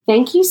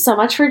Thank you so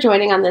much for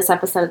joining on this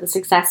episode of the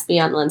Success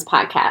Beyond Lens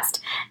podcast.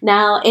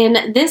 Now,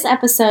 in this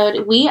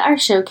episode, we are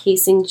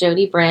showcasing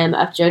Jodie Brim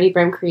of Jodie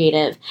Brim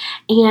Creative.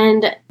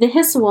 And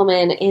this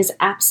woman is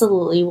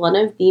absolutely one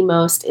of the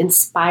most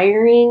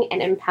inspiring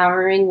and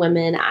empowering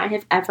women I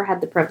have ever had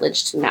the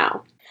privilege to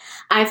know.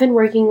 I've been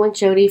working with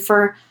Jodie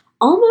for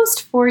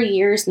almost 4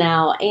 years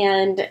now,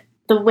 and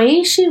the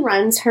way she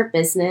runs her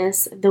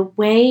business, the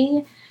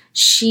way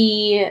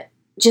she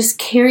just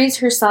carries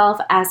herself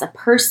as a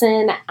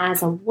person,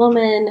 as a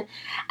woman,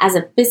 as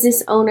a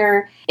business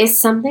owner is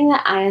something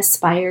that I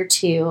aspire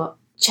to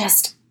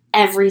just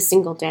every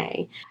single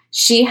day.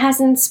 She has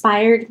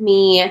inspired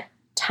me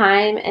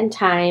time and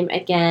time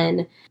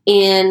again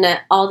in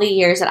all the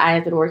years that I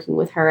have been working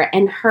with her.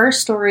 And her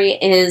story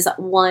is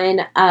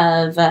one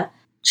of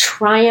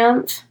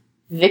triumph,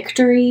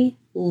 victory,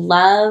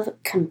 love,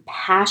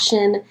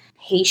 compassion,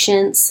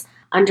 patience,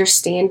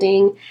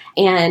 understanding,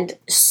 and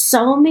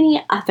so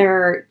many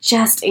other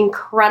just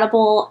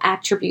incredible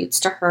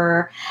attributes to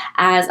her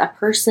as a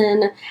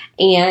person,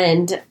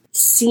 and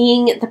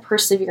seeing the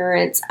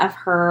perseverance of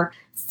her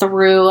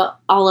through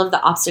all of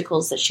the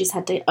obstacles that she's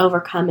had to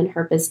overcome in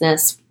her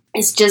business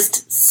is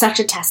just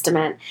such a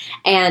testament,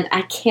 and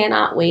I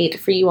cannot wait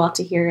for you all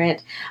to hear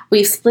it.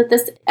 We've split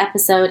this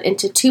episode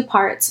into 2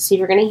 parts, so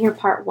you're going to hear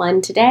part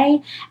 1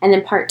 today, and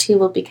then part 2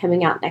 will be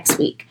coming out next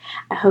week.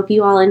 I hope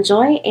you all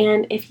enjoy,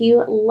 and if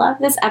you love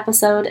this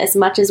episode as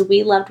much as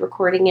we loved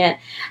recording it,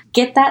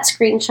 get that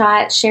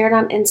screenshot, share it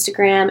on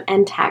Instagram,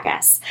 and tag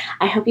us.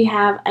 I hope you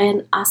have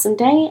an awesome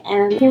day,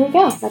 and here we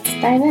go. Let's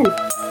dive in.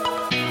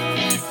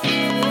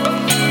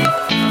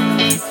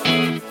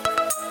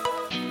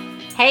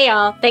 Hey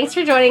y'all, thanks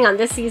for joining on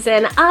this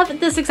season of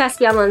the Success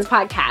Beyond Lens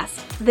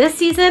podcast. This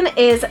season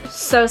is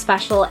so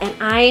special and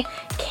I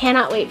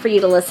cannot wait for you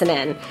to listen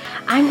in.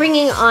 I'm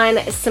bringing on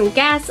some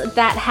guests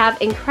that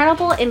have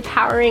incredible,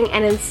 empowering,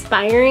 and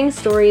inspiring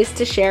stories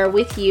to share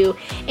with you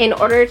in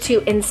order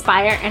to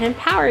inspire and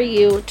empower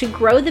you to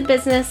grow the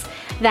business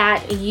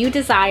that you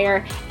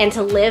desire and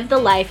to live the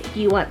life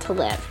you want to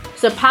live.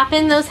 So pop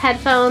in those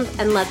headphones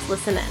and let's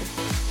listen in.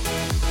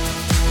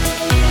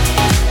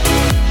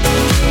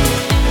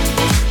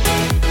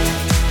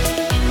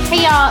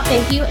 Hey y'all,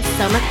 thank you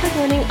so much for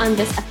joining on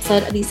this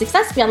episode of the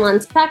Success Beyond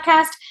Lens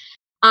podcast.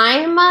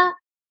 I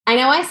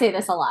know I say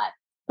this a lot,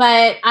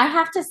 but I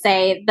have to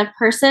say the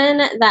person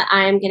that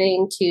I'm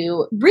getting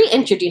to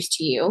reintroduce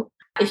to you,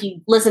 if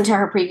you listen to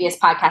her previous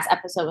podcast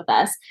episode with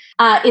us,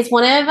 is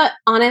one of,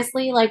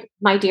 honestly, like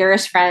my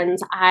dearest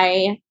friends.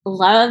 I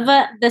love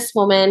this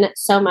woman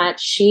so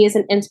much. She is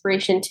an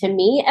inspiration to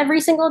me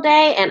every single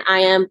day, and I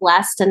am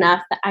blessed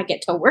enough that I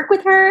get to work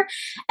with her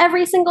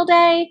every single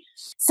day.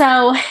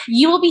 So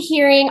you will be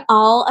hearing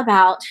all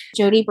about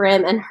Jodie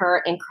Brim and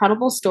her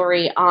incredible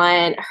story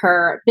on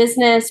her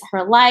business,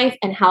 her life,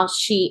 and how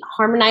she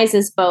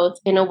harmonizes both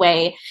in a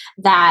way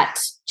that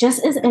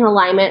just is in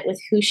alignment with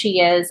who she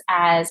is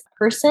as a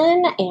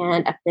person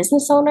and a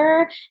business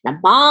owner and a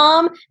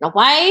mom and a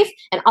wife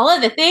and all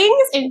of the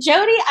things. And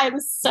Jodie, I'm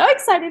so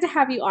excited to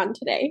have you on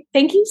today.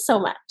 Thank you so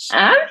much.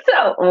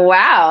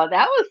 Wow,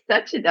 that was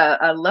such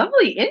a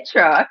lovely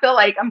intro. I feel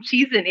like I'm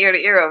cheesing ear to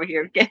ear over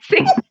here.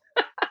 Guessing.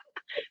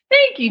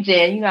 Thank you,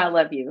 Jen. You know I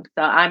love you.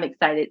 So I'm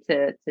excited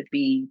to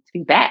be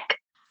back.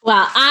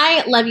 Well,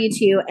 I love you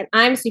too. And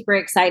I'm super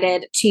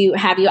excited to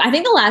have you. I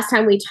think the last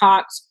time we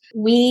talked,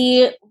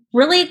 we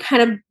really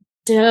kind of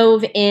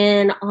dove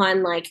in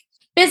on like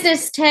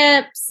business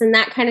tips and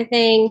that kind of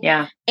thing.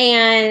 Yeah.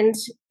 And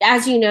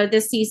as you know,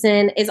 this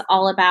season is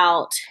all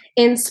about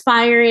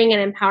inspiring and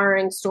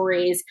empowering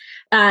stories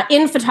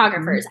in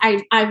photographers.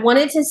 I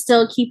wanted to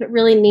still keep it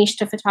really niche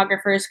to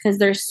photographers because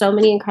there's so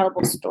many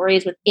incredible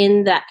stories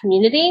within that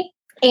community.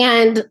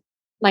 And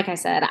like I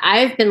said,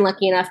 I've been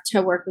lucky enough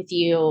to work with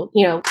you,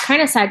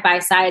 kind of side by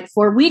side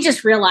for, we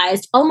just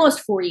realized,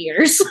 almost 4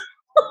 years.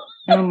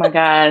 Oh my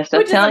gosh.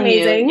 I'm telling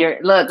you,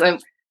 look,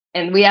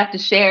 and we have to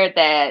share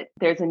that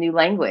there's a new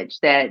language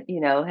that,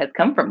 has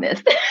come from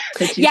this.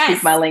 That you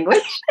speak my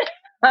language.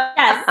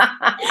 Yes.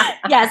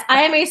 Yes.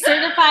 I am a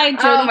certified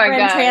Jodie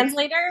Brim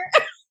translator.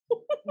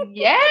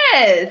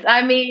 Yes.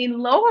 I mean,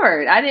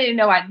 Lord, I didn't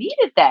know I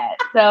needed that.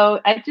 So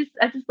I just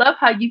love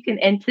how you can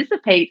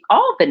anticipate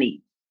all the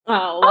needs.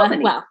 Oh,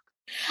 well,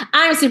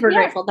 I'm super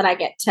grateful that I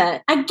get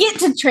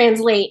to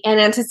translate and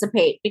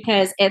anticipate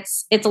because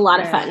it's a lot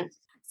of fun.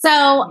 So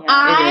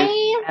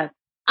I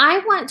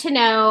want to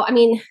know,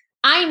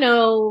 I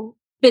know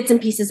bits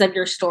and pieces of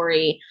your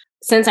story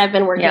since I've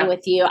been working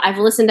with you. I've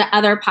listened to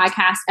other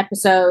podcast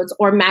episodes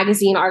or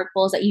magazine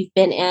articles that you've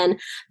been in.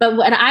 But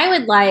what I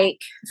would like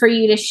for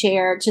you to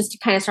share, just to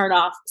kind of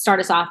start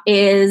us off,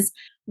 is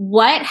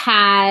what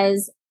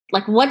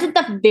did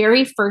the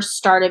very first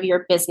start of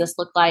your business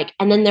look like?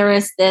 And then there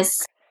is this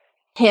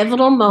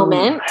pivotal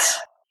moment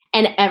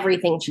and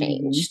everything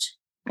changed.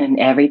 And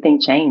everything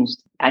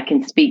changed. I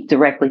can speak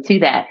directly to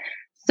that.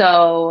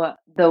 So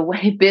the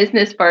way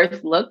business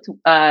first looked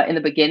in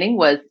the beginning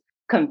was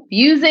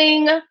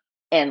confusing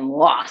and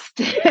lost.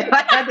 If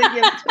I had to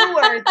give 2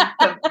 words,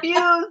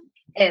 confused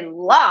and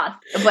lost.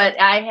 But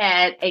I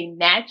had a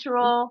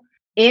natural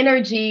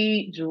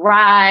energy,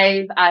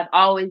 drive. I've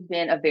always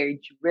been a very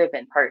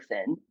driven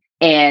person.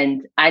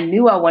 And I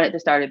knew I wanted to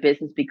start a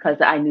business because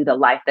I knew the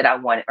life that I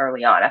wanted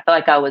early on. I felt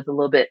like I was a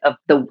little bit of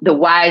the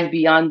wise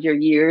beyond your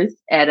years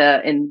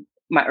in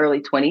my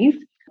early 20s.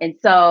 And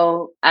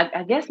so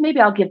I guess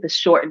maybe I'll give the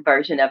shortened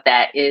version of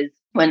that is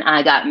when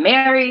I got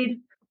married.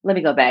 Let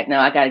me go back. No,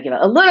 I got to give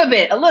a little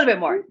bit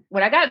more.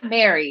 When I got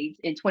married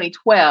in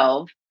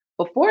 2012,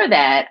 before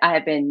that, I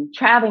had been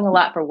traveling a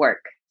lot for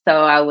work.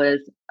 So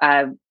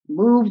I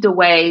moved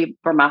away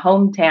from my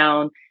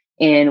hometown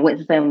in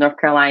Winston-Salem, North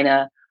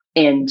Carolina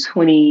in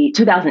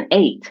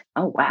 2008.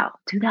 Oh, wow.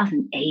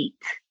 2008.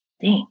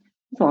 Dang,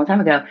 that's a long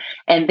time ago.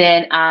 And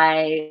then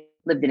I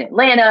lived in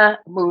Atlanta,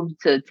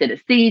 moved to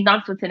Tennessee,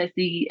 Knoxville,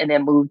 Tennessee, and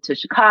then moved to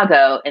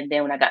Chicago. And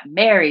then when I got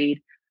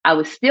married, I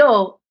was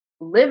still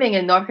living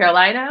in North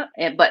Carolina,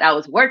 but I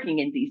was working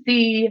in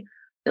DC,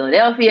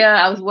 Philadelphia.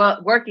 I was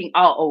working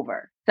all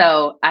over.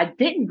 So I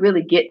didn't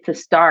really get to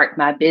start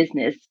my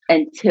business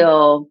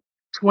until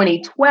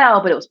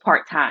 2012, but it was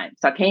part-time.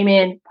 So I came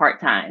in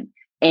part-time.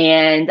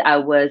 And I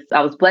was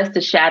blessed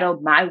to shadow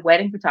my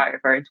wedding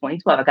photographer in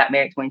 2012. I got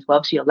married in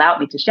 2012. She allowed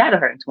me to shadow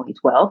her in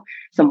 2012,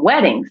 some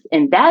weddings.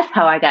 And that's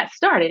how I got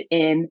started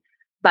in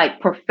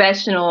like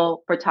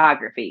professional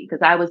photography,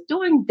 because I was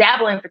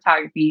dabbling in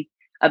photography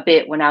a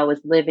bit when I was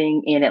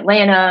living in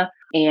Atlanta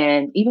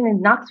and even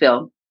in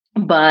Knoxville,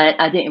 but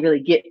I didn't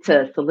really get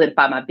to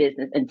solidify my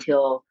business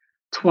until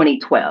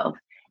 2012.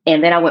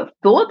 And then I went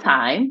full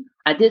time.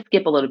 I did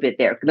skip a little bit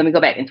there. Let me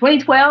go back. In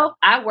 2012,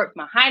 I worked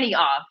my hiney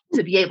off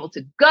to be able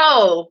to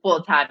go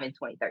full time in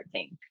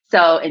 2013.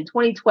 So in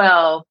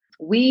 2012,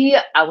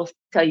 I will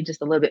tell you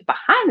just a little bit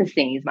behind the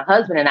scenes. My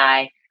husband and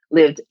I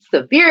lived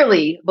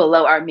severely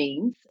below our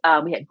means.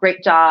 We had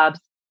great jobs.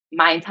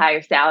 My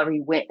entire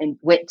salary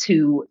went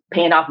to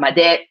paying off my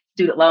debt,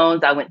 student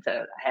loans. I had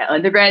an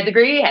undergrad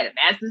degree, had a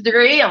master's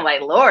degree. I'm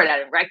like, Lord,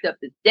 I racked up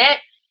this debt.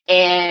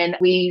 And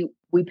we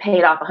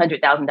paid off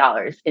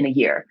 $100,000 in a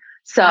year.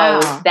 So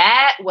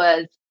that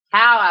was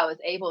how I was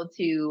able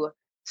to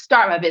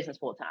start my business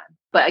full time.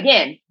 But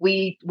again,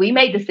 we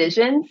made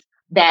decisions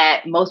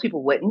that most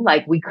people wouldn't.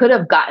 Like, we could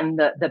have gotten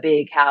the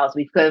big house.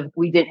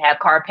 We didn't have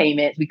car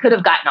payments. We could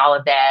have gotten all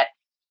of that.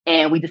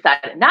 And we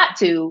decided not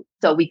to,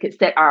 so we could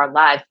set our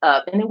lives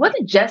up. And it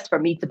wasn't just for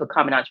me to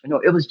become an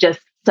entrepreneur. It was just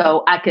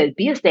so I could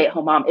be a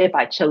stay-at-home mom if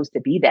I chose to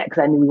be that,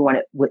 because I knew we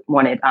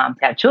wanted to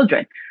have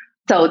children.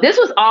 So this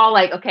was all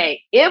like,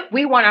 okay, if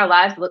we want our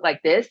lives to look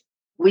like this,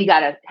 we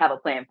got to have a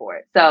plan for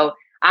it. So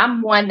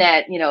I'm one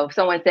that, if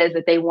someone says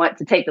that they want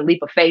to take the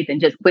leap of faith and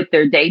just quit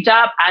their day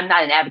job, I'm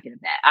not an advocate of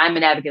that. I'm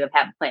an advocate of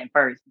having a plan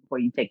first before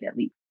you take that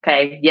leap.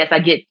 Okay. Yes, I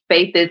get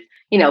faith is,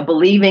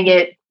 believing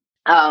it,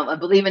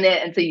 believing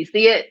it until you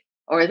see it.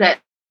 Or is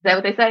that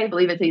what they say?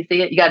 Believe it till you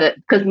see it. You got to,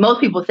 because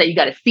most people say you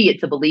got to see it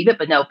to believe it,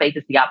 but no, faith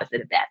is the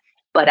opposite of that.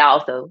 But I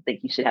also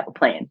think you should have a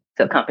plan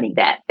to accompany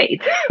that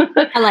faith.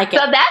 I like it.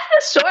 So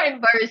that's the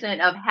shortened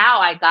version of how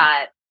I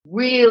got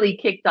really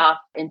kicked off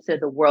into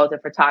the world of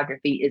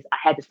photography. Is I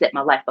had to set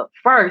my life up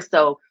first.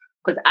 So,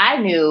 because I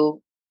knew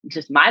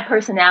just my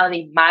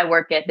personality, my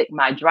work ethic,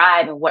 my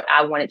drive, and what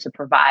I wanted to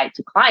provide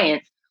to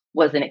clients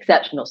was an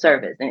exceptional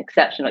service, an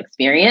exceptional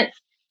experience.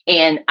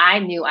 And I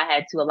knew I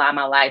had to allow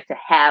my life to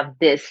have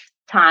this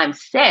time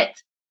set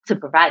to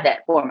provide that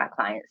for my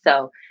clients.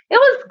 So it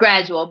was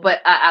gradual,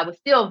 but I was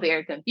still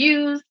very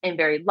confused and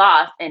very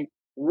lost in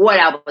what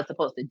I was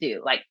supposed to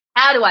do. Like,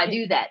 how do I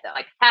do that though?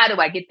 Like, how do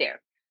I get there?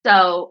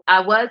 So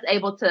I was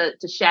able to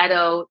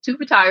shadow two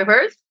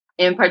photographers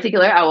in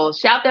particular. I will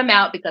shout them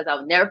out because I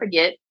will never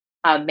forget.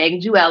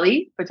 Megan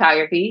Jewelly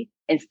Photography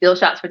and Still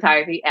Shots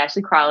Photography,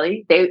 Ashley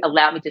Crawley. They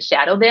allowed me to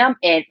shadow them,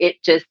 and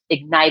it just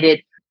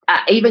ignited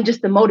even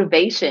just the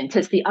motivation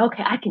to see,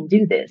 okay, I can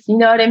do this. You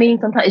know what I mean?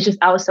 Sometimes it's just,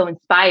 I was so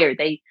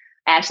inspired.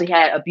 Ashley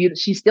had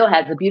she still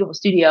has a beautiful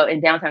studio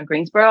in downtown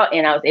Greensboro,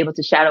 and I was able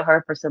to shadow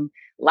her for some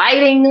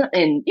lighting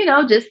and,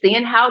 just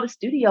seeing how the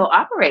studio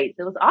operates.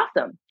 It was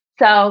awesome.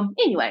 So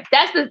anyway,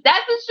 that's the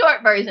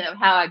short version of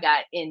how I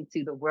got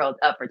into the world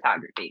of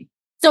photography.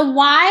 So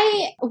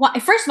why,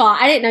 first of all,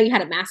 I didn't know you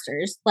had a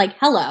master's. Like,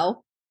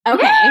 hello.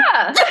 Okay.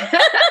 Yeah.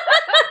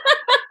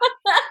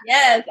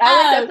 Yes.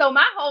 So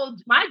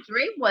my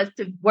dream was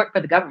to work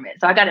for the government.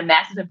 So I got a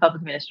master's in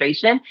public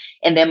administration,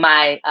 and then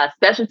my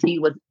specialty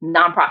was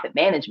nonprofit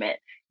management.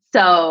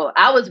 So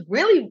I was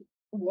really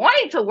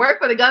wanting to work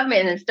for the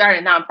government and then start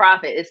a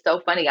nonprofit. It's so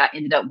funny. I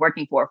ended up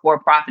working for a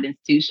for-profit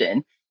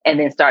institution and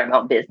then starting my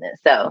own business.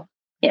 So,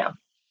 yeah.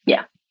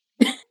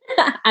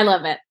 I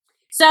love it.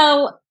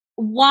 So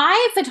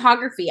why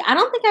photography? I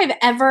don't think I've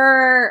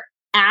ever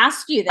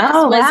asked you this.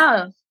 Oh,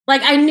 wow.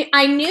 Like,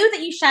 I knew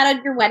that you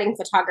shadowed your wedding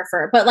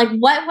photographer, but like,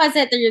 what was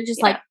it that you're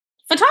just like,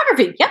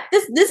 photography? Yep,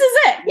 this is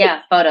it.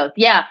 Yeah, photos.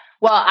 Yeah.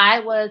 Well,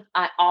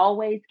 I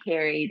always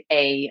carried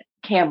a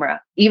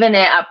camera, even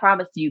at, I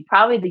promise you,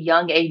 probably the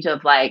young age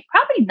of like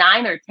probably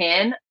 9 or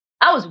 10.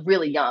 I was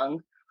really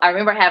young. I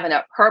remember having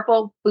a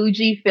purple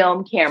Fuji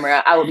film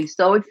camera. I would be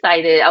so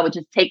excited. I would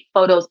just take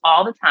photos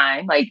all the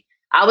time. Like,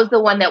 I was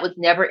the one that was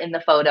never in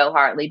the photo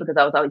hardly because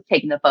I was always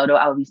taking the photo.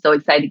 I would be so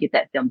excited to get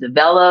that film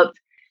developed.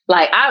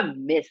 Like I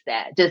miss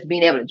that, just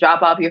being able to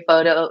drop off your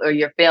photo or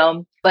your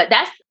film. But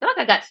I feel like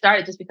I got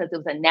started just because it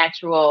was a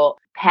natural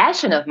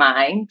passion of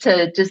mine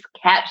to just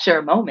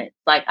capture moments.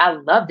 Like I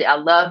loved it. I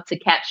loved to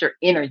capture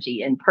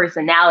energy and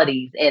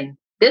personalities. And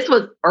this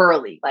was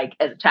early, like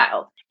as a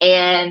child.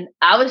 And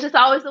I was just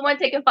always the one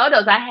taking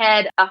photos.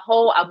 I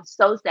was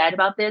so sad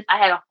about this. I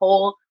had a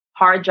whole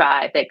hard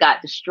drive that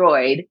got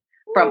destroyed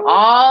from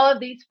all of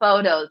these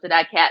photos that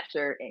I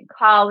captured in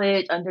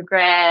college,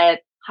 undergrad,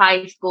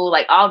 high school,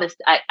 like all this.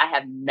 I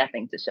have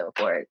nothing to show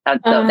for it.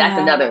 So that's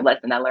another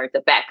lesson I learned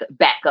to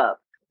back up.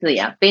 So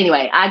yeah. But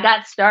anyway, I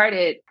got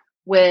started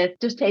with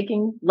just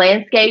taking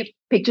landscape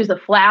pictures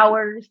of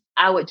flowers.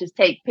 I would just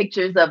take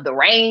pictures of the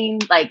rain.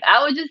 Like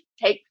I would just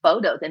take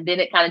photos, and then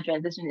it kind of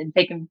transitioned into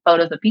taking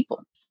photos of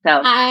people.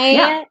 So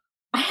I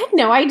had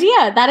no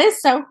idea. That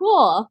is so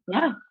cool.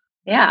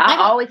 Yeah. I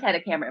always had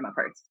a camera in my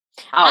purse.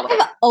 Always.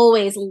 I've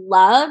always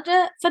loved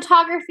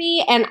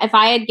photography. And if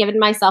I had given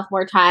myself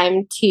more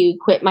time to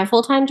quit my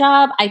full-time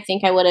job, I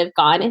think I would have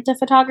gone into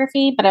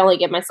photography, but I only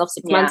give myself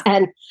 6 months,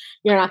 and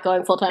you're not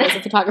going full-time as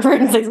a photographer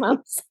in 6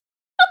 months.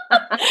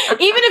 Even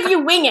if you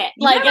wing it,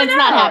 like it's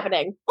not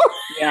happening.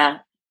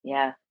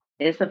 Yeah.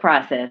 It's a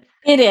process.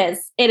 It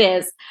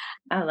is.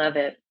 I love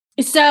it.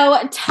 So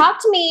talk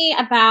to me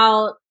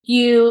about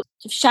you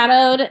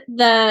shadowed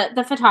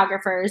the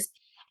photographers,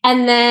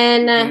 and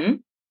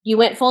then you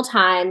went full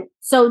time.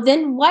 So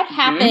then what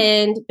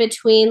happened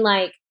between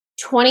like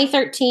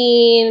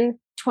 2013,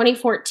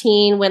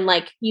 2014, when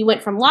like you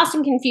went from lost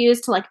and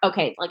confused to like,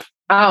 okay, like,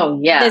 oh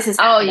yeah. This is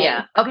happening. Oh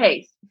yeah.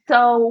 Okay.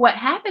 So what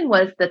happened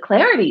was the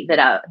clarity that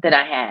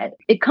I had.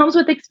 It comes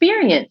with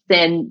experience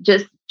and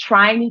just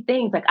trying new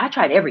things. Like I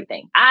tried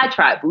everything. I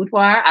tried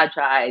boudoir. I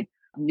tried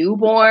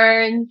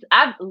newborns.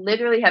 I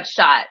literally have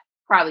shot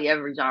probably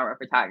every genre of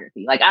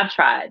photography. Like I've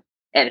tried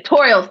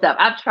editorial stuff.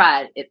 I've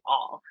tried it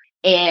all.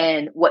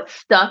 And what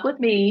stuck with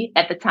me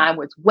at the time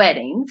was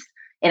weddings.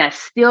 And I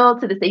still,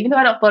 to this day, even though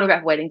I don't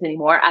photograph weddings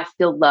anymore, I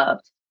still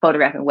loved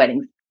photographing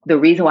weddings. The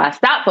reason why I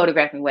stopped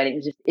photographing weddings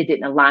is just it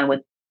didn't align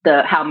with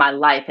how my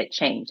life had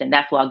changed. And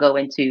that's what I'll go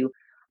into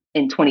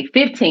in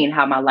 2015,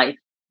 how my life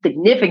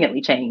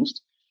significantly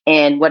changed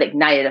and what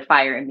ignited a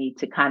fire in me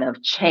to kind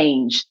of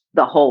change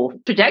the whole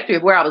trajectory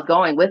of where I was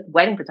going with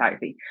wedding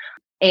photography.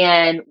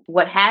 And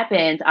what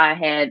happened, I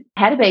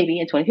had a baby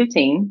in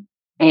 2015.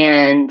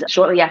 And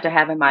shortly after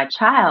having my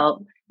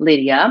child,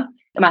 Lydia,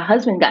 my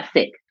husband got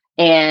sick.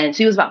 And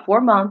she was about 4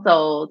 months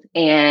old.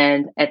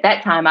 And at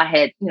that time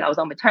I was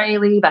on maternity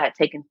leave. I had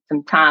taken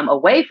some time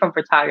away from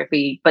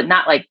photography, but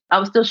not like I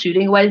was still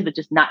shooting weddings, but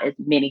just not as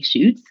many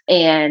shoots.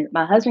 And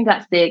my husband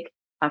got sick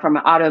from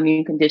an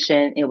autoimmune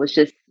condition. It was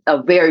just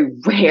a very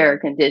rare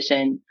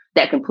condition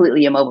that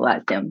completely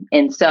immobilized him.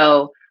 And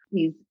so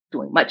he's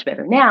doing much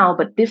better now,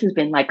 but this has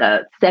been like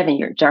a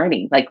 7-year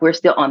journey. Like we're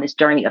still on this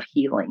journey of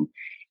healing.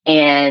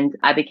 And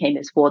I became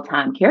his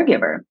full-time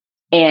caregiver.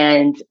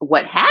 And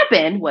what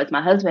happened was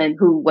my husband,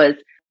 who was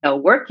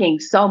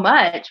working so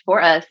much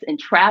for us and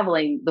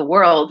traveling the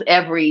world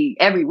every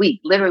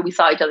week, literally we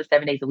saw each other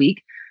 7 days a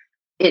week.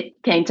 It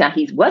came time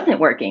he wasn't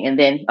working. And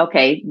then,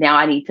 okay, now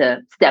I need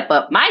to step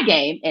up my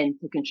game and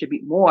to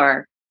contribute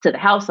more to the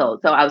household.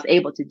 So I was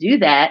able to do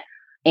that.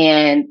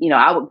 And,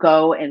 I would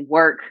go and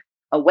work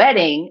a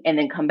wedding and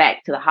then come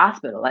back to the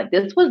hospital. Like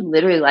this was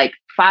literally like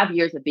 5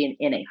 years of being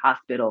in a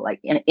hospital, like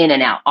in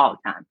and out all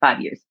the time,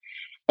 5 years.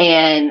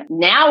 And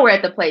now we're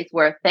at the place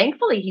where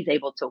thankfully he's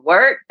able to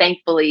work.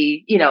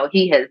 Thankfully,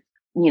 he has,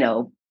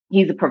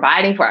 he's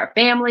providing for our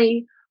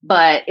family.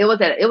 But it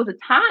was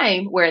a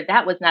time where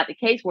that was not the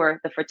case, where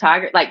the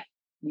photographer, like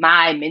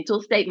my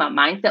mental state, my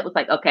mindset was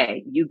like,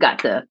 okay, you got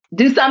to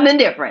do something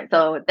different.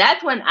 So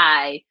that's when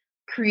I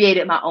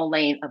created my own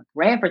lane of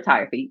brand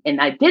photography.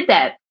 And I did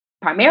that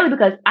primarily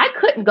because I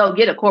couldn't go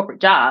get a corporate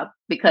job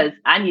because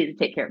I needed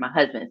to take care of my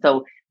husband.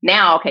 So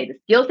now, okay, the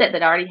skill set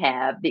that I already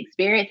have, the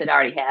experience that I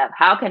already have,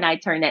 how can I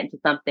turn that into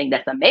something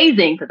that's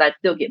amazing? Because I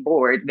still get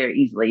bored very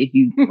easily. If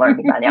you learn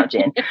me by now,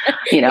 Jen,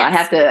 yes. I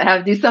have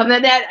to do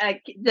something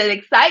that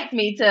excites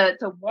me to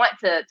want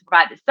to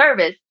provide this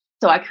service.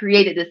 So I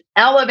created this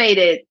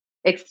elevated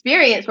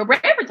experience for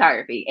brand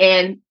photography.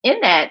 And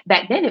in that,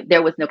 back then,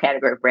 there was no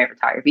category of brand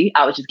photography.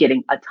 I was just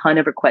getting a ton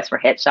of requests for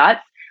headshots.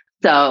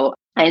 So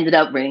I ended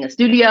up renting a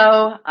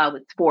studio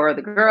with 4 of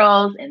the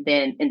girls, and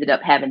then ended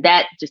up having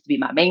that just to be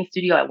my main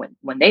studio. I went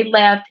when they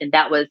left, and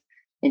that was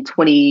in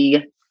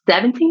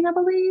 2017, I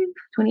believe,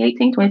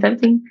 2018,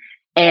 2017.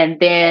 And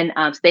then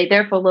stayed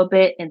there for a little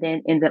bit, and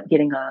then ended up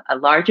getting a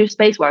larger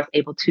space where I was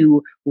able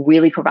to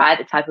really provide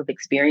the type of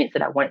experience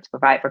that I wanted to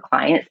provide for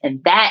clients.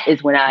 And that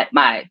is when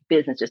my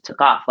business just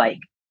took off. Like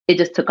it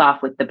just took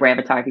off with the brand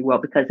photography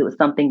world, because it was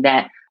something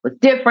that was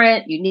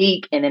different,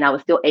 unique. And then I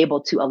was still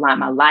able to align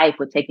my life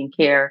with taking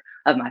care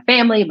of my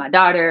family, my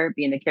daughter,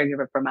 being a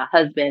caregiver for my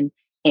husband.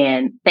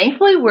 And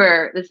thankfully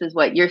this is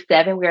year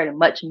 7. We're in a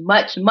much,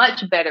 much,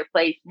 much better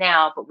place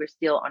now, but we're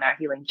still on our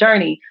healing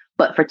journey.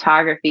 But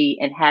photography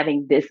and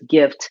having this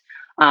gift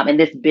And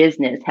this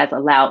business has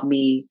allowed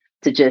me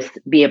to just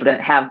be able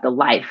to have the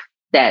life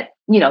that,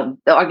 or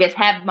I guess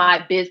have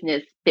my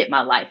business fit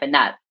my life and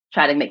not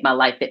try to make my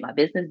life fit my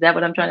business. Is that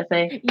what I'm trying to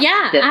say?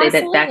 Yeah, Did I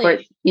say that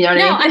backwards? You know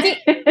what I mean?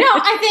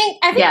 I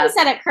think Yeah. you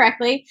said it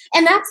correctly.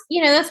 And that's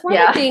one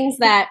of the things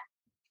that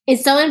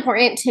is so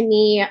important to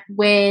me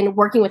when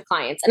working with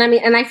clients.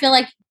 And I feel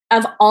like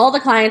of all the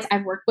clients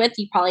I've worked with,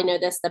 you probably know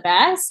this the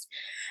best.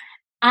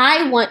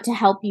 I want to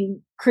help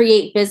you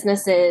create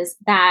businesses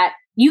that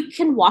you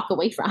can walk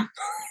away from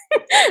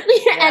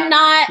and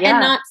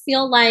not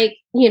feel like,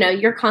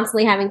 you're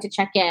constantly having to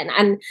check in.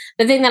 And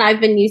the thing that I've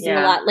been using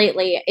a lot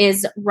lately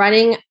is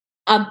running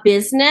a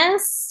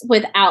business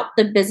without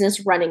the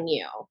business running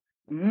you.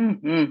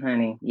 Mm-hmm,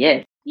 honey.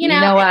 Yes.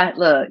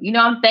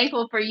 I'm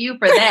thankful for you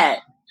for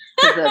that.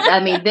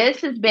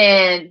 This has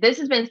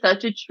been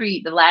such a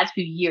treat the last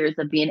few years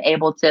of being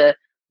able to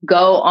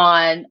go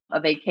on a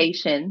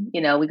vacation.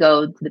 We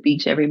go to the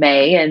beach every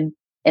May and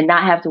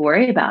not have to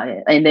worry about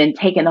it. And then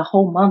taking a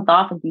whole month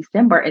off in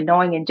December and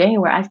knowing in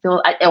January,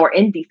 or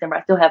in December,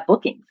 I still have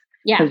bookings.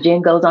 Yeah. Because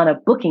Jen goes on a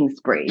booking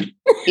spree,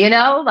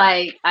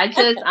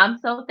 I'm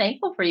so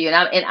thankful for you.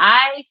 And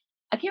I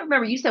can't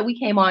remember, you said we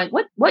came on,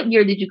 what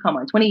year did you come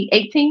on?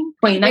 2018,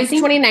 2019? It was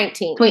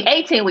 2019.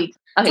 2018,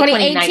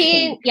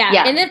 2018.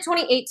 Yeah. End of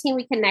 2018,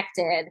 we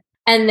connected.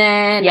 And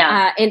then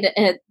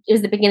it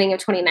was the beginning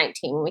of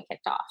 2019 when we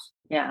kicked off.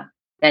 Yeah.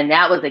 And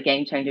that was a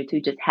game changer too.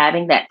 Just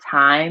having that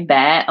time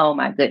back. Oh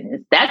my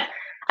goodness.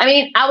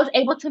 I was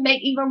able to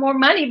make even more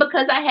money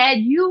because I had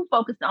you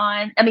focused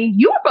on,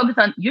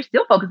 you're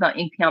still focused on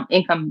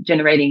income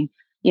generating,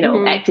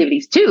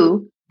 activities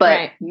too.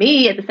 But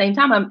me at the same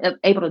time, I'm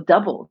able to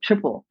double,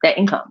 triple that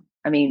income.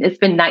 It's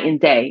been night and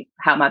day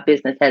how my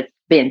business has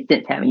been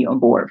since having you on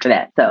board for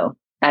that. So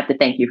I have to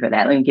thank you for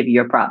that. Let me give you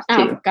your props too.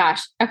 Oh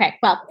gosh. Okay.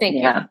 Well, thank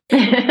you.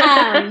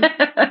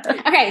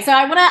 Okay. So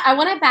I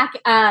want to back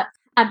up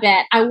a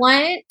bit. I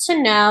want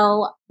to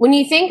know, when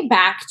you think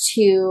back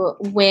to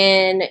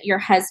when your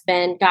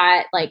husband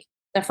got like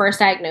the first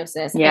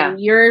diagnosis and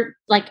you're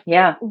like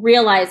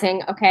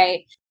realizing,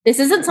 okay, this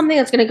isn't something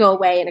that's going to go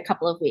away in a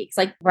couple of weeks.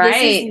 Like this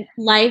is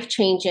life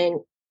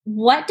changing.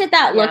 What did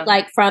that look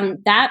like from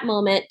that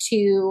moment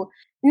to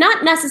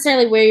not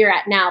necessarily where you're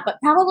at now, but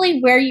probably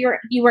where you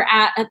were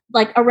at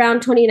like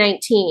around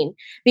 2019?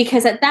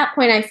 Because at that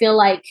point, I feel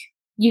like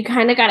you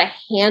kind of got a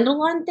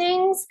handle on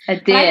things. I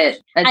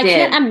did. I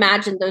can't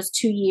imagine those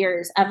 2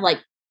 years of like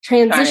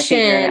transition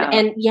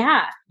and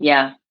Yeah.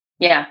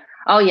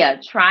 Oh yeah.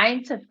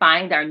 Trying to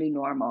find our new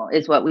normal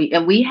is what we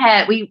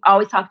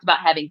always talked about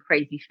having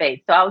crazy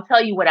faith. So I'll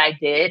tell you what I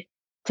did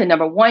to,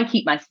 number one,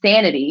 keep my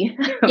sanity.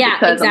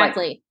 Yeah,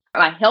 exactly.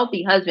 My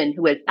healthy husband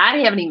I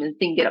haven't even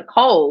seen get a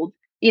cold,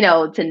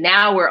 to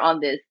now we're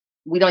on this,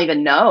 we don't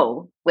even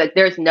know, like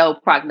there's no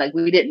like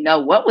we didn't know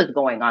what was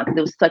going on because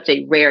it was such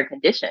a rare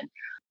condition.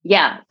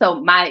 Yeah.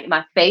 So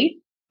my faith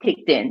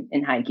kicked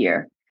in high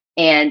gear.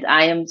 And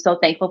I am so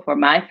thankful for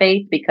my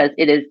faith because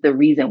it is the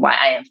reason why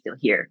I am still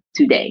here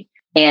today.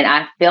 And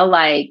I feel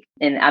like,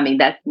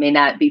 that may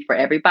not be for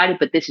everybody,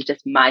 but this is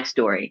just my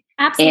story.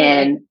 Absolutely.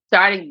 And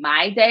starting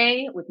my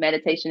day with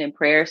meditation and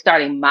prayer,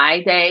 starting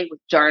my day with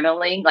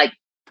journaling, like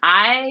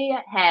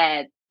I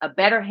had a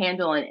better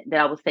handle on it than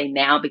I will say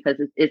now, because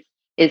it's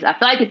I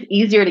feel like it's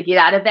easier to get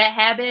out of that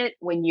habit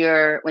when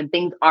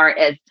things aren't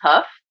as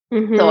tough.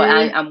 Mm-hmm. So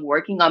I'm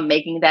working on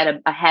making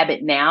that a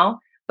habit now.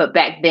 But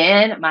back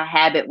then, my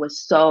habit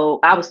was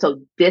I was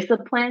so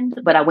disciplined,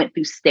 but I went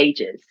through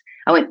stages.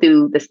 I went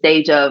through the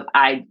stage of,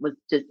 I was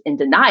just in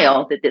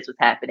denial that this was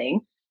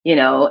happening,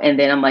 and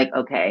then I'm like,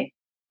 okay,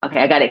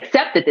 I got to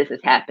accept that this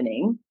is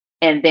happening.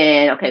 And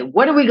then, okay,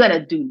 what are we going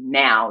to do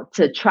now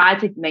to try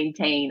to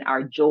maintain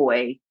our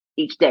joy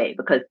each day?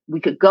 Because we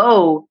could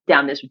go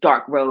down this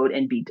dark road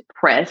and be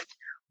depressed,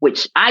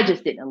 which I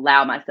just didn't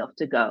allow myself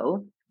to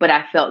go. But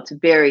I felt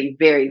very,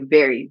 very,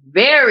 very,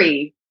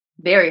 very,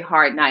 very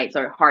hard nights,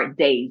 or hard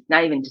days,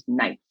 not even just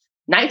nights.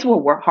 Nights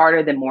were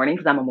harder than mornings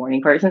because I'm a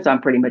morning person. So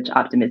I'm pretty much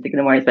optimistic in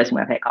the morning, especially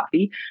when I've had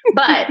coffee.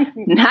 But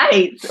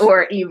nights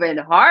were even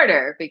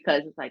harder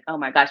because it's like, oh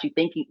my gosh,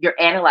 you're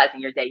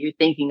analyzing your day. You're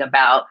thinking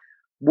about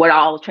what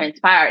all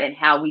transpired and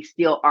how we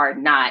still are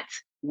not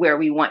where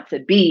we want to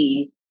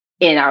be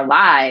in our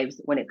lives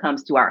when it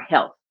comes to our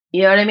health.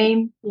 You know what I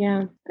mean?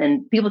 Yeah.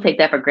 And people take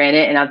that for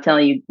granted. And I'm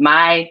telling you,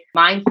 my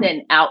mindset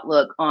and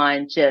outlook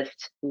on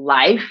just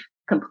life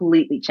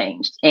completely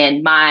changed.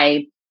 And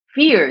my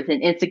fears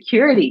and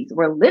insecurities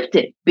were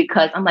lifted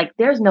because I'm like,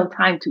 there's no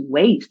time to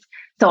waste.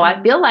 So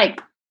I feel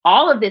like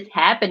all of this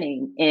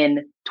happening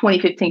in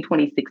 2015,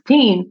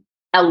 2016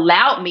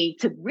 allowed me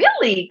to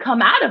really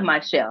come out of my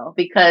shell,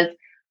 because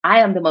I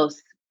am the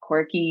most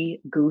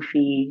quirky,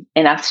 goofy,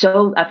 and I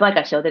feel like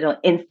I showed it on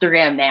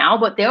Instagram now,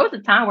 but there was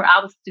a time where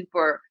I was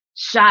super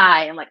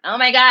shy. I'm like, oh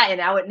my God. And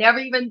I would never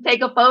even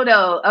take a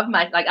photo of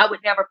I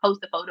would never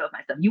post a photo of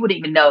myself. You wouldn't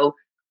even know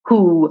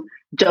who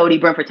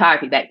Jodie Brim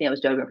Photography, back then it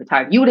was Jodie Brim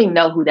Photography. You wouldn't even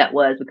know who that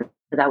was because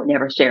I would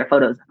never share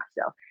photos of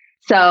myself.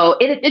 So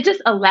it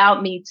just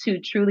allowed me to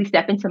truly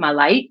step into my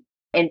light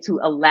and to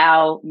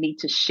allow me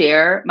to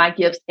share my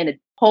gifts in a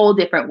whole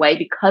different way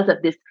because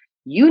of this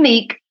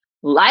unique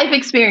life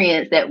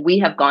experience that we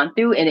have gone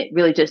through. And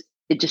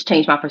it just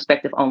changed my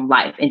perspective on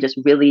life and just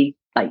really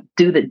like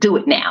do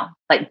it now.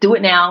 Like do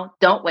it now.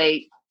 Don't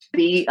wait.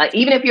 Be like,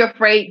 even if you're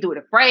afraid, do it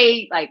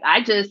afraid. Like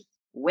I just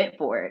went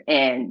for it.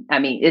 And I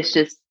mean, it's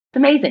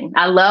amazing.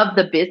 I love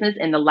the business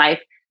and the life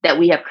that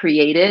we have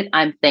created.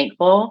 I'm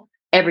thankful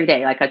every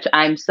day. Like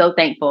I'm so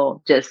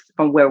thankful just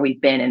from where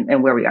we've been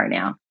and where we are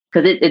now.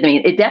 Because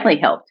it definitely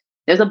helped.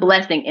 There's a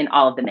blessing in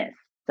all of the mess.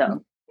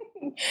 So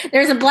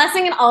there's a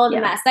blessing in all of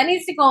the mess. That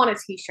needs to go on a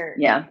t-shirt.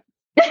 Yeah.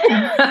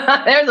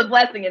 There's a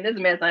blessing in this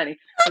mess, honey.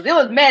 Because it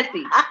was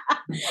messy.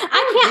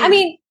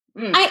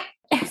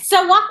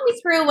 So walk me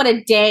through what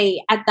a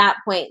day at that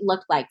point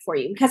looked like for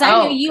you. Because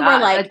I knew you were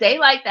like a day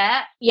like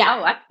that.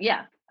 Yeah.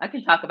 I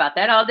can talk about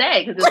that all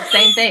day because it's the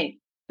same thing.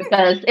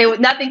 Because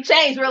nothing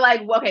changed. We're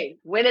like, well, okay,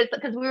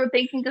 because we were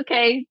thinking,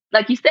 okay,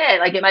 like you said,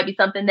 like it might be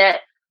something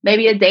that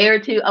maybe a day or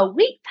two, a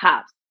week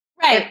tops.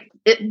 Right.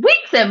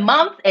 Weeks and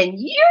months and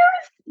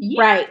years.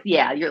 Right.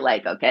 Yeah. You're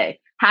like,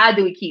 okay, how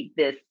do we keep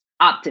this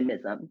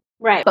optimism?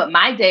 Right. But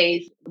my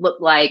days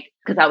looked like,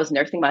 because I was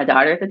nursing my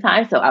daughter at the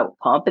time. So I would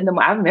pump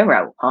I remember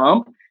I would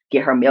pump,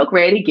 get her milk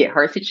ready, get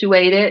her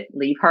situated,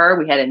 leave her.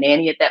 We had a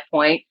nanny at that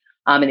point.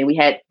 And then we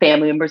had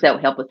family members that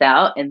would help us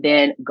out and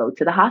then go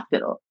to the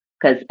hospital.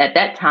 Because at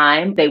that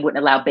time, they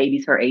wouldn't allow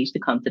babies her age to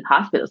come to the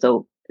hospital.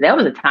 So that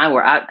was a time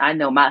where I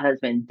know my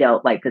husband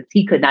dealt because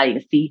he could not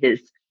even see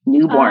his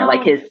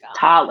newborn, his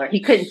toddler.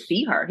 He couldn't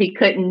see her. He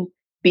couldn't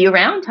be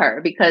around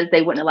her because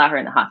they wouldn't allow her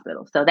in the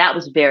hospital. So that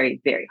was very,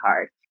 very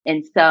hard.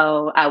 And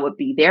so I would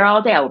be there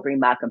all day. I would bring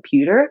my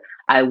computer.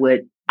 I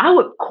would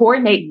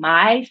coordinate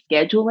my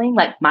scheduling,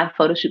 like my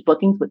photo shoot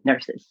bookings with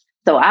nurses.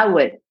 So I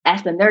would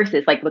ask the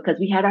nurses, because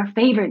we had our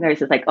favorite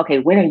nurses, okay,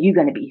 when are you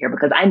going to be here?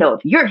 Because I know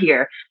if you're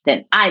here,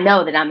 then I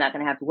know that I'm not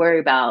going to have to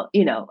worry about,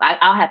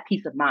 I'll have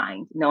peace of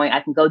mind knowing I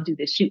can go do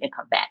this shoot and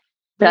come back.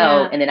 So,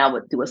 And then I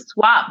would do a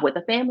swap with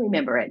a family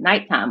member at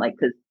nighttime,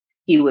 because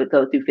he would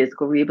go through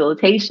physical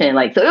rehabilitation.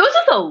 So it was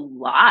just a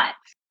lot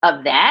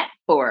of that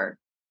for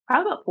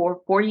probably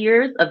about 4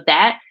 years of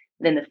that.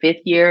 Then the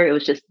 5th year, it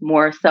was just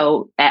more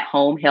so at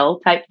home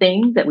health type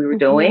things that we were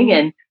doing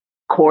and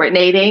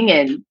coordinating.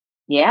 And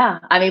yeah,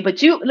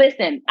 but you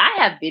listen, I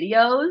have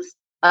videos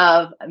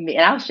of me,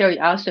 and I'll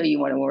show you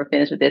one when we're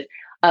finished with this,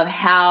 of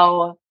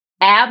how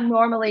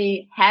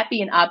abnormally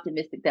happy and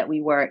optimistic that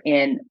we were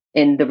in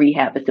the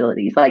rehab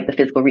facilities, like the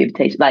physical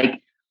rehabilitation.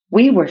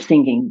 We were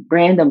singing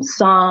random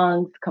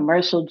songs,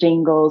 commercial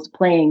jingles,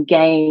 playing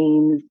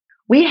games.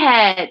 We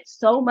had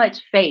so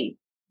much faith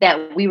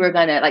that we were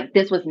gonna,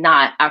 this was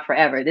not our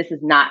forever. This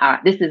is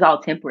all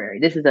temporary.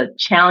 This is a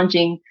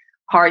challenging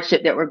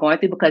hardship that we're going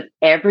through because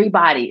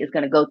everybody is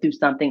going to go through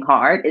something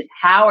hard. It's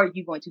how are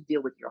you going to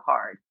deal with your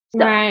hard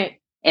stuff? Right.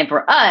 And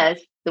for us,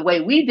 the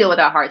way we deal with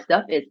our hard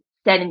stuff is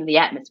setting the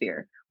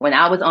atmosphere. When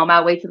I was on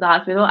my way to the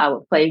hospital, I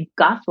would play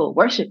gospel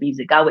worship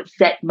music. I would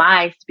set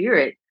my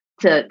spirit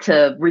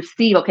to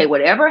receive, okay,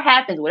 whatever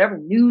happens, whatever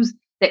news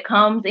that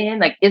comes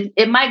in,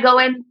 it might go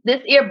in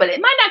this ear, but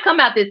it might not come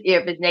out this ear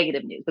if it's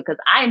negative news because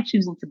I am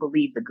choosing to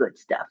believe the good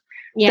stuff.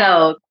 Yeah.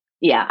 So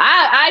yeah,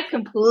 I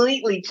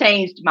completely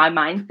changed my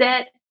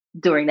mindset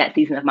during that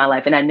season of my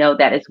life. And I know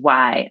that is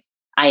why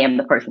I am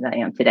the person that I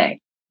am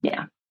today.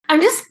 Yeah.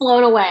 I'm just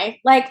blown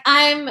away.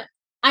 I'm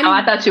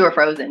I thought you were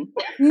frozen.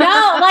 No,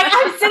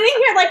 I'm sitting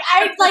here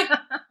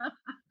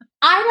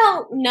I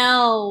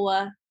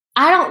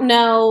don't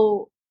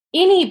know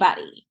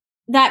anybody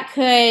that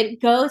could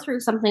go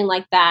through something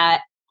like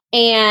that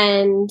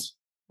and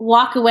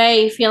walk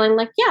away feeling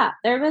yeah,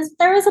 there was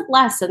a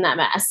bless in that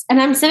mess.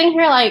 And I'm sitting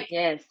here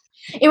yes.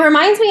 It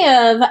reminds me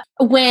of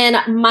when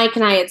Mike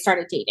and I had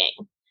started dating.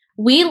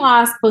 We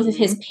lost both of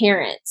his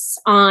parents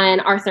on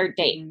our 3rd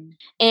date.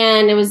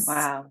 And it was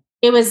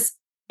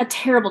a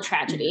terrible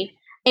tragedy.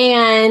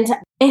 And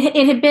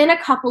it had been a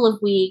couple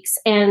of weeks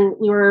and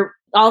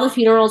all the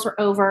funerals were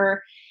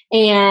over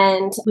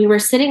and we were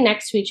sitting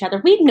next to each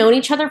other. We'd known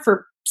each other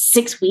for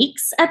 6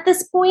 weeks at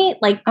this point.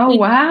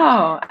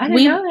 Wow. I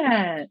didn't know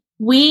that.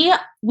 We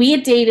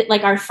had dated,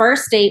 our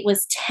first date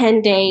was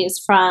 10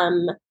 days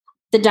from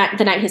the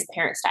night his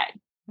parents died.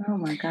 Oh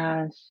my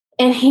gosh.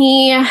 And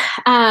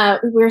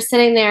we were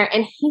sitting there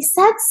and he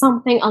said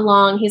something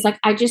along, he's like,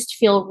 I just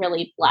feel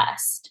really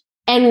blessed.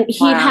 And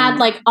he'd had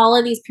all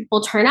of these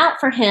people turn out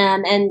for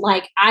him. And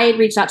I had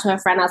reached out to a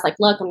friend. I was like,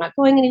 look, I'm not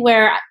going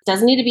anywhere. It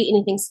doesn't need to be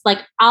anything.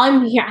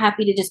 I'm here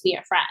happy to just be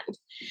a friend.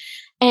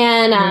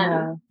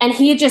 And, and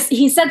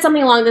he said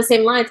something along the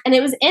same lines. And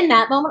it was in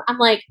that moment, I'm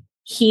like,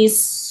 he's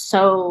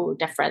so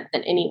different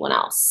than anyone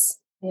else.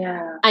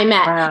 Yeah, I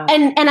met. Wow.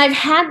 And I've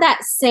had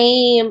that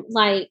same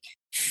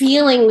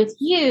feeling with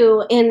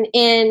you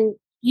and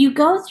you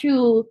go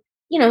through,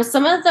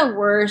 some of the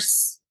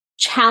worst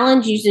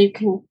challenges you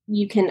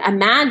can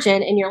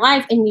imagine in your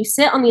life and you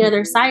sit on the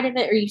other side of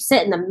it or you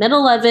sit in the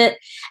middle of it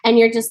and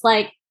you're just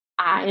I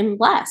am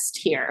blessed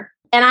here.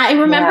 And I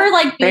remember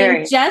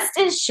being just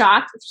as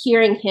shocked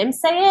hearing him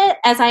say it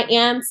as I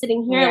am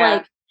sitting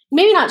here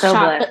maybe not So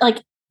shocked, blessed. but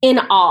like in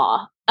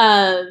awe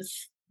of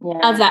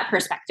that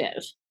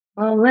perspective.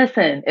 Well,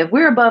 listen, if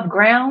we're above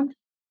ground,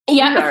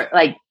 we are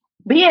like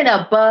being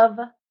above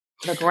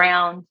the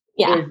ground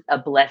is a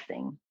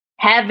blessing.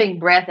 Having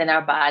breath in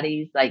our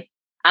bodies, like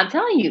I'm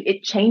telling you,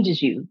 it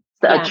changes you.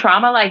 So a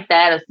trauma like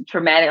that, a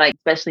traumatic, like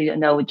especially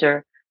with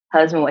your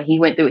husband, what he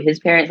went through with his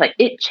parents, like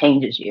it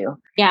changes you.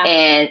 Yeah.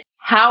 And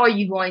how are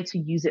you going to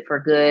use it for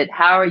good?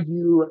 How are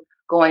you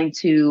going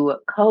to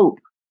cope?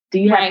 Do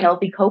you have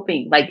healthy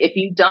coping? Like if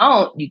you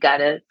don't, you got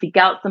to seek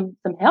out some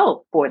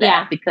help for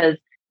that because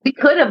we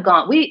could have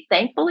gone. We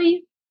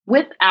thankfully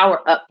with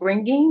our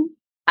upbringing,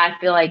 I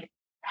feel like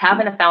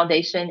having a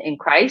foundation in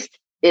Christ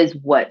is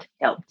what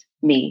helped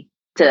me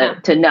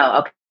to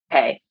know,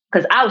 okay,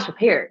 because I was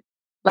prepared.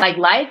 Like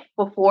life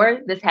before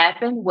this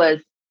happened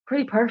was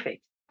pretty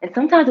perfect. And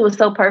sometimes it was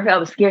so perfect, I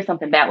was scared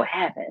something bad would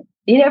happen.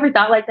 You ever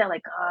thought like that?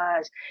 Like,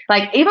 gosh,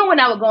 like even when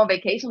I would go on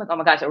vacation, like, oh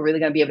my gosh, I'm really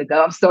going to be able to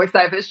go. I'm so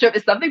excited for this trip.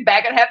 Is something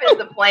bad going to happen? Is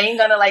the plane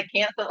going to like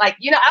cancel? Like,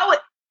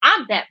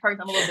 I'm that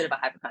person. I'm a little bit of a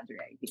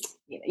hypochondriac.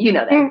 You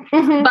know that.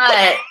 Mm-hmm.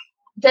 But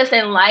just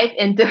in life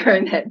and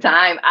during that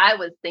time, I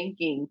was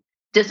thinking,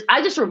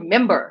 I just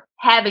remember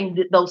having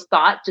those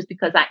thoughts just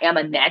because I am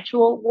a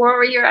natural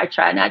warrior. I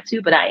try not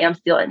to, but I am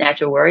still a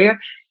natural warrior.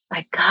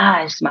 Like,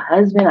 gosh, my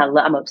husband,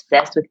 I'm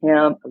obsessed with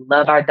him. I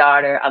love our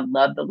daughter. I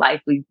love the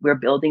life we're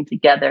building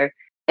together.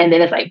 And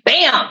then it's like,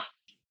 bam.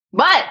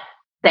 But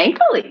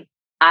thankfully,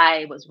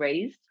 I was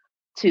raised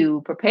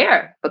to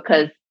prepare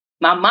because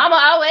my mama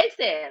always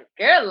said,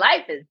 girl,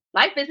 life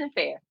isn't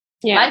fair.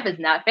 Yeah. Life is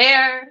not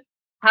fair.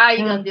 How are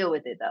you going to deal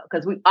with it, though?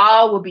 Because we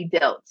all will be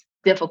dealt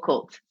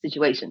difficult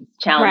situations,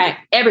 challenges. Right.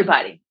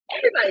 Everybody's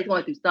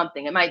going through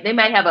something. They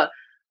might have a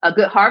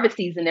good harvest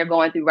season they're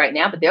going through right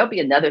now, but there'll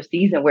be another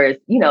season where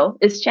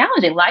it's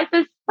challenging. Life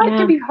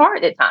can be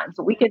hard at times.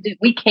 So we can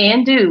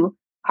do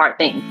hard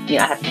things.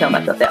 I have to tell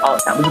myself that all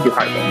the time. We can do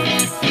hard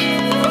things.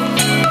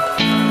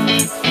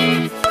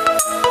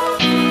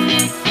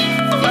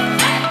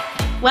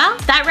 Well,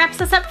 that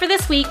wraps us up for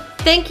this week.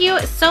 Thank you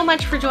so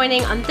much for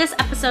joining on this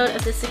episode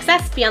of the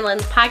Success Beyond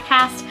Lens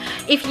podcast.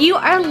 If you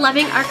are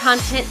loving our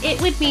content,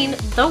 it would mean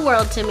the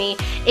world to me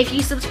if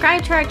you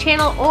subscribe to our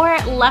channel or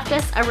left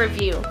us a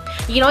review.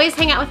 You can always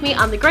hang out with me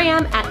on the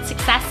gram at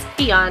Success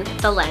Beyond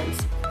the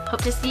Lens.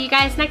 Hope to see you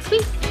guys next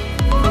week.